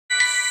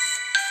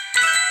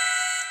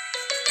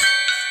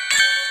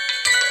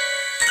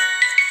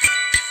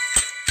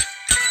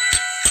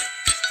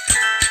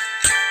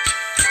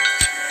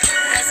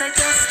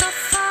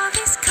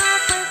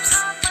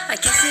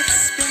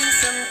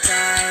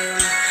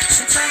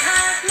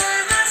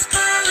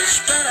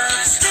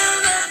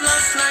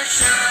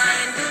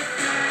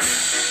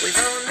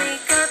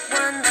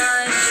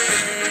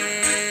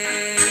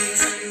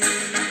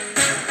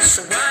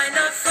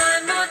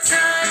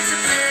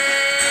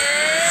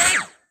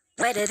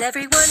Why did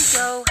everyone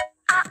go?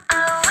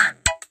 Uh-oh.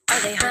 Are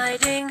they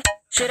hiding?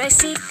 Should I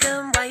seek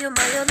them? Why am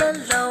I all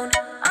alone?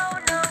 Oh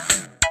no.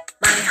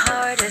 My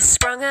heart has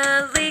sprung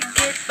a leak.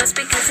 It was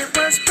because it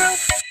was broke.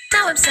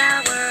 Now I'm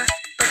sour.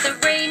 But the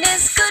rain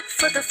is good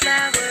for the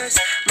flowers.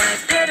 My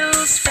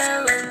petals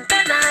fell and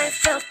then I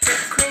felt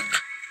it click.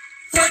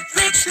 What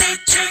makes me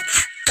tick?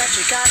 That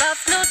you got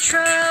off no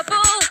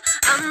trouble.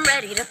 I'm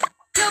ready to pop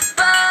your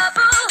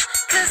bubble.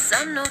 Cause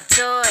I'm no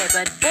toy,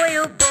 but boy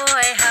oh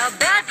boy, how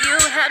bad you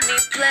had me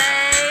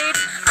played.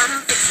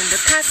 I'm fixing to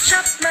patch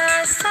up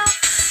myself.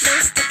 No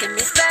sticking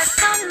me back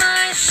on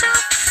my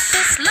shelf.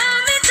 This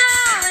lonely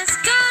doll is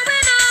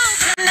going on.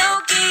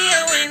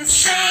 Pinocchio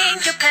insane.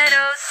 Your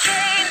petals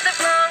changed the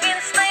wrong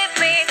enslaved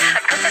me.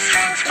 I cut the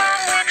strings from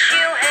which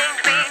you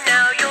hanged me.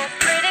 Now your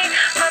pretty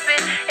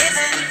puppet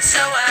isn't so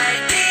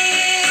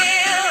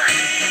ideal.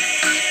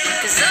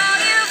 Cause all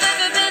you've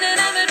ever been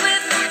enamored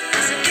with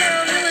is a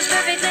girl who was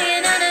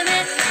perfectly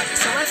inanimate.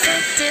 So I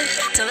faked it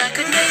till I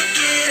could make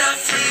it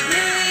awfully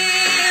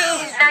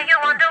real. Now you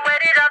wonder where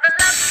did all the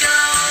love go?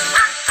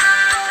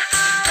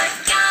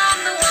 Like I'm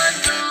the one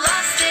who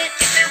lost it.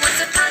 If it was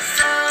a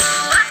puzzle,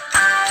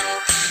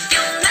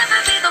 you'll never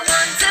be the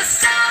one to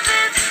solve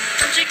it.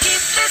 Don't you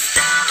keep this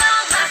doll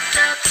all locked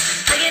up?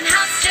 Playing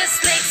house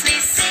just makes me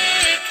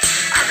sick.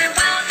 I've been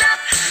wound up,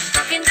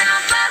 broken down,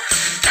 but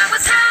that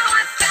was how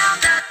I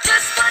found out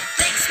just what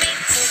makes me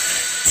tick,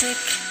 tick,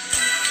 tick.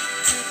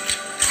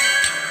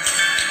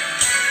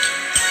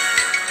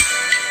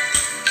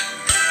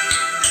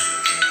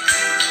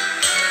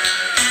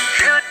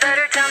 You'd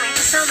better tell me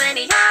just how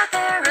many are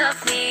there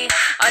of me.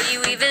 Are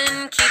you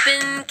even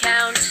keeping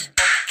count?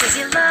 Cause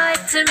you lied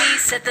to me,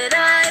 said that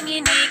I'm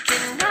unique,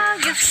 and now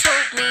you've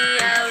sold me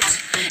out.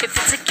 If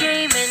it's a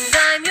game and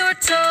I'm your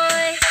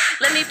toy,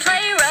 let me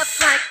play rough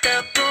like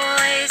the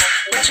boys.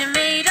 What you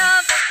made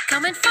of?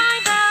 Come and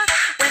find out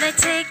when I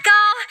take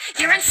all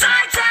your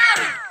insides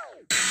out.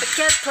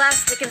 Forget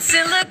plastic and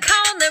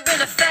silicone, they're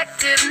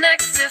ineffective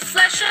next to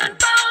flesh and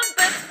bone.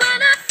 But when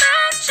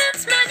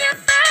affection's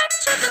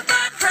manufactured, the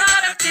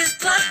byproduct is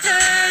blood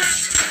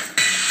thirst.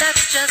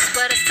 That's just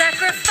what a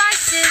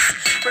sacrifice is.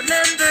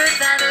 Remember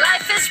that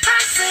life is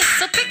priceless,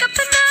 so pick up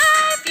the